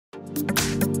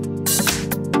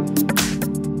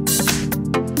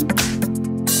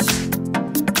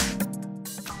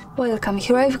Welcome,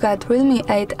 here I've got Realme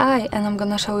 8i and I'm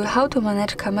gonna show you how to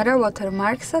manage camera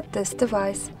watermarks at this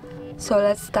device. So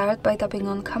let's start by tapping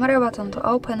on camera button to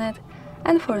open it,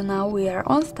 and for now we are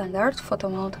on standard photo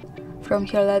mode. From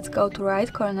here let's go to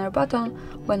right corner button.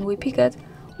 When we pick it,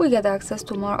 we get access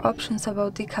to more options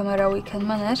about the camera we can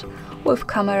manage with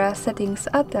camera settings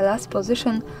at the last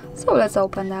position, so let's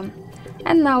open them.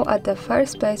 And now at the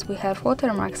first place we have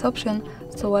watermarks option,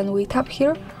 so when we tap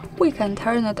here, we can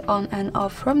turn it on and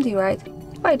off from the right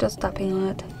by just tapping on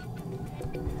it.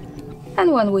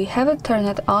 And when we have it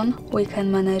turned on, we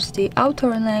can manage the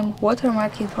author name,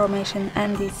 watermark information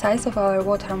and the size of our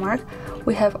watermark.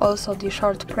 We have also the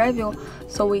short preview,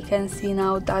 so we can see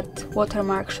now that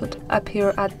watermark should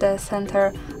appear at the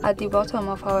center at the bottom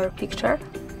of our picture.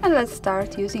 And let's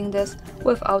start using this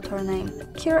with author name.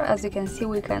 Here, as you can see,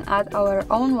 we can add our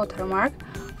own watermark.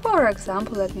 For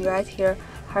example, let me write here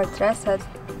HardReset.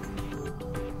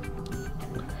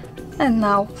 And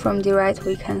now from the right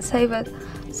we can save it.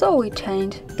 So we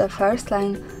change the first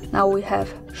line. Now we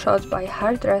have shot by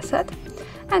HardReset.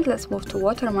 And let's move to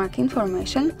watermark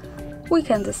information. We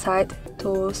can decide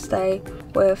to stay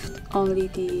with only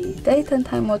the date and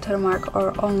time watermark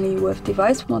or only with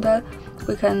device model.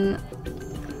 We can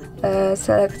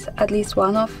select at least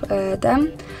one of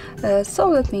them. So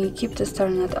let me keep this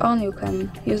turned on. You can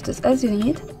use this as you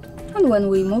need. And when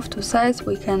we move to size,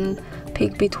 we can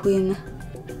pick between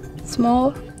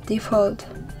small, default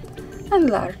and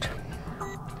large.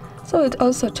 So it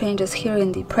also changes here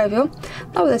in the preview.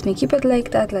 Now let me keep it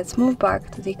like that. Let's move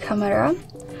back to the camera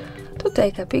to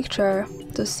take a picture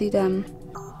to see them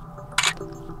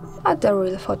at the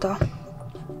real photo.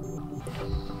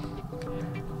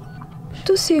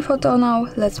 To see photo now,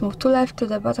 let's move to left to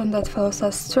the button that follows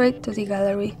us straight to the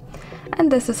gallery.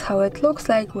 And this is how it looks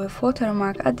like with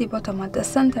watermark at the bottom at the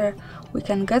center. We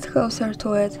can get closer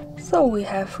to it. So we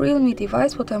have Realme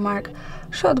device watermark,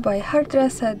 shot by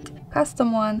HardReset,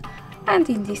 custom one, and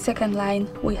in the second line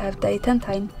we have date and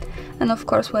time. And of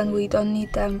course when we don't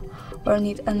need them or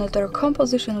need another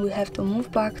composition, we have to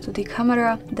move back to the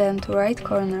camera, then to right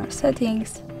corner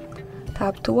settings,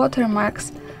 tap to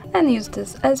watermarks, and use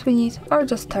this as we need, or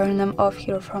just turn them off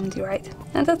here from the right.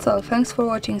 And that's all. Thanks for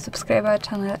watching, subscribe our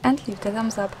channel and leave the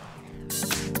thumbs up.